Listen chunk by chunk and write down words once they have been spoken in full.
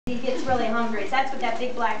He gets really hungry. So that's what that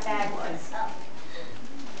big black bag was.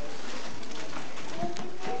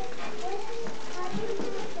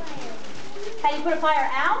 How do you put a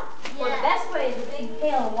fire out? Yeah. Well, the best way is a big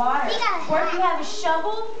pail of water. Or if you have a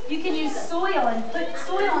shovel, you can use soil and put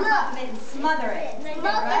soil on top of it and smother it.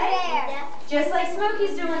 Right? Just like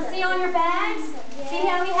Smokey's doing. See on your bags? See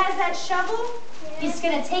how he has that shovel? He's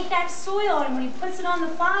going to take that soil, and when he puts it on the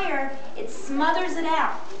fire, it smothers it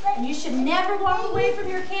out. And you should never walk away from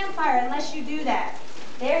your campfire unless you do that.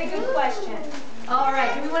 Very good question. All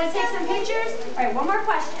right, do we want to take some pictures? All right, one more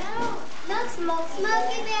question. No, Smokey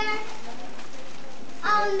Bear.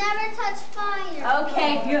 I'll never touch fire.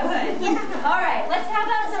 Okay, good. All right, let's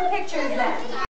have some pictures then.